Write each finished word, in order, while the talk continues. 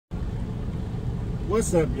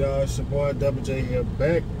What's up, y'all? It's your boy Double J here,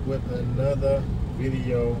 back with another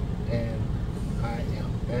video, and I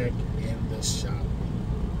am back in the shop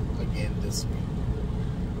again this week.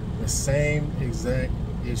 The same exact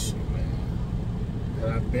issue, man,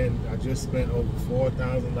 that I just spent over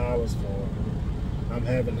 $4,000 for. I'm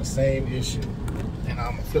having the same issue, and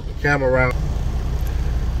I'm gonna flip the camera around.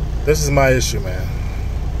 This is my issue, man.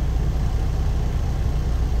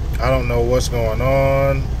 I don't know what's going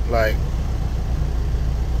on. Like,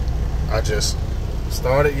 I just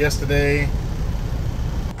started yesterday.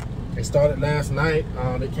 It started last night.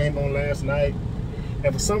 It came on last night,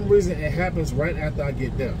 and for some reason it happens right after I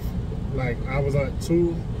get DEF. Like, I was on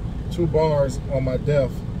two bars on my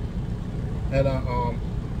DEF, and I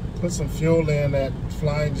put some fuel in at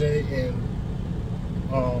Flying J, and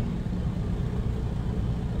I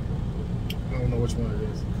don't know which one it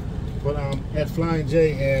is, but at Flying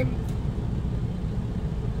J, and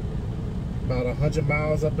about 100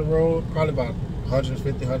 miles up the road, probably about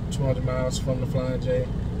 150, 200 miles from the Flying J,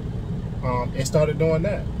 it started doing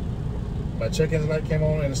that. My check engine light came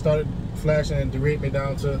on and it started flashing and derated me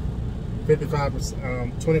down to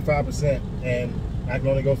 25%, and I can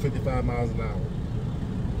only go 55 miles an hour.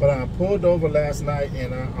 But I pulled over last night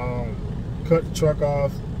and I cut the truck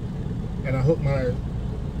off, and I hooked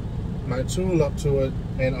my tool up to it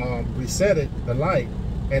and reset it, the light,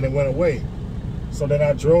 and it went away. So then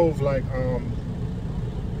I drove like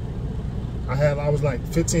I was like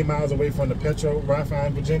 15 miles away from the Petro,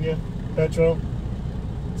 Rifine, Virginia Petro.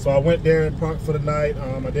 So I went there and parked for the night.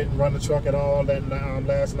 I didn't run the truck at all that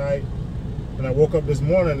last night, and I woke up this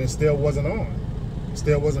morning and it still wasn't on. It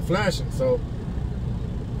still wasn't flashing. So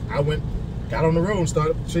I got on the road and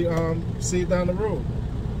started see down the road.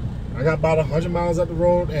 I got about 100 miles up the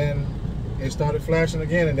road and it started flashing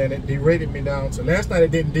again, and then it derated me down to, last night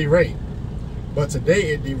it didn't derate, but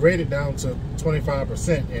today it derated down to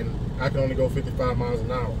 25%, and I can only go 55 miles an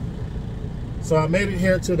hour. So I made it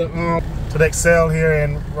here to the Excel here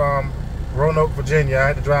in Roanoke, Virginia. I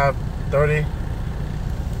had to drive 30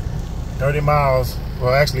 miles,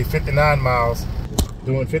 well actually 59 miles,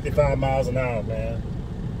 doing 55 miles an hour, man.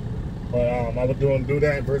 But I would do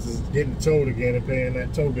that versus getting towed again and paying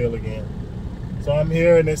that tow bill again. So I'm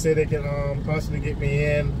here, and they say they can possibly get me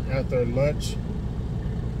in after lunch.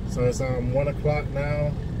 So it's 1 o'clock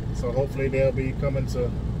now. So hopefully they'll be coming to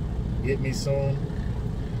get me soon.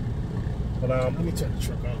 But let me turn the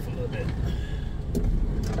truck off a little bit.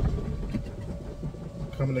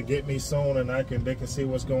 Coming to get me soon, and they can see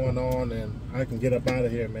what's going on, and I can get up out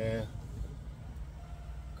of here, man.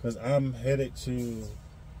 Cause I'm headed to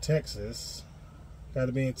Texas. Got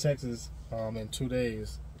to be in Texas in 2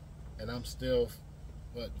 days, and I'm still,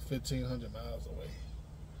 what, 1,500 miles away.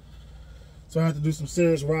 So I have to do some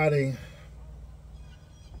serious riding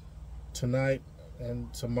tonight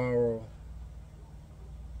and tomorrow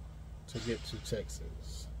to get to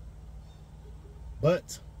Texas.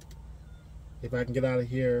 But if I can get out of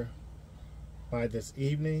here by this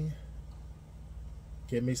evening,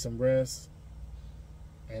 get me some rest,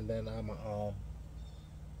 and then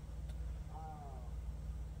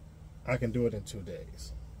I can do it in 2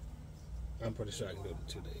 days. I'm pretty sure I can do it in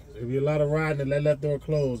 2 days. It'll be a lot of riding and let that door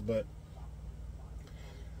close, but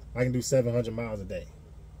I can do 700 miles a day.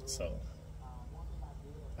 So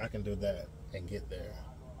I can do that and get there.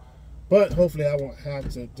 But hopefully I won't have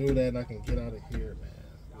to do that, and I can get out of here, man.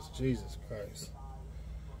 Because Jesus Christ,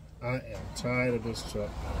 I am tired of this truck,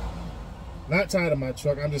 man. Not tired of my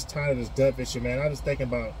truck, I'm just tired of this DEF issue, man. I'm just thinking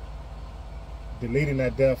about deleting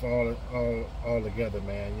that DEF all together,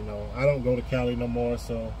 man. You know, I don't go to Cali no more,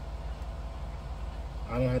 so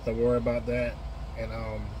I don't have to worry about that. And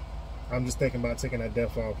I'm just thinking about taking that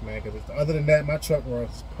DEF off, man. Because other than that, my truck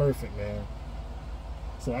runs perfect, man.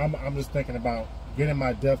 So I'm just thinking about getting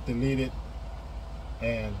my DEF deleted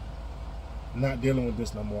and not dealing with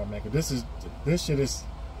this no more, man. Because this shit is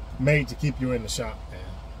made to keep you in the shop,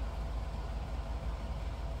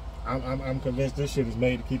 man. I'm convinced this shit is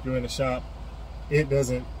made to keep you in the shop. It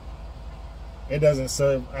doesn't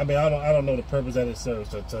serve. I mean, I don't know the purpose that it serves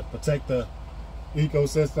to protect the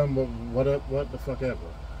ecosystem, but what the fuck ever.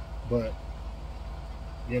 But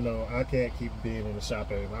you know, I can't keep being in the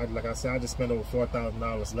shop. Like I said, I just spent over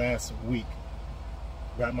 $4,000 last week.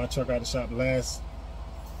 Got my truck out of the shop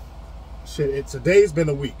today's been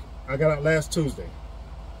a week. I got out last Tuesday.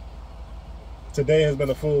 Today has been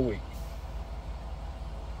a full week.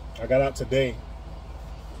 I got out today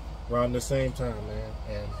around the same time, man,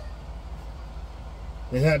 and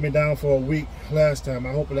it had me down for a week last time.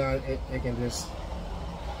 I hope it can just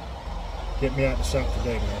get me out the shop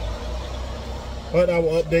today, man. But I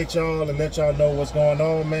will update y'all and let y'all know what's going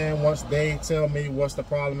on, man, once they tell me what's the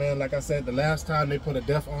problem, man. Like I said, the last time they put a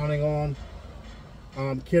death awning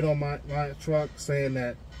on, kit on my truck, saying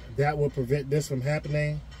that would prevent this from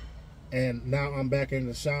happening. And now I'm back in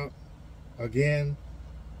the shop again.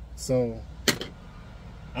 So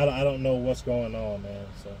I don't know what's going on, man.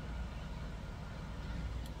 So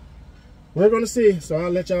we're going to see. So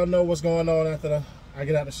I'll let y'all know what's going on after I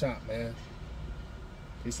get out the shop, man.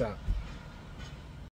 Peace out.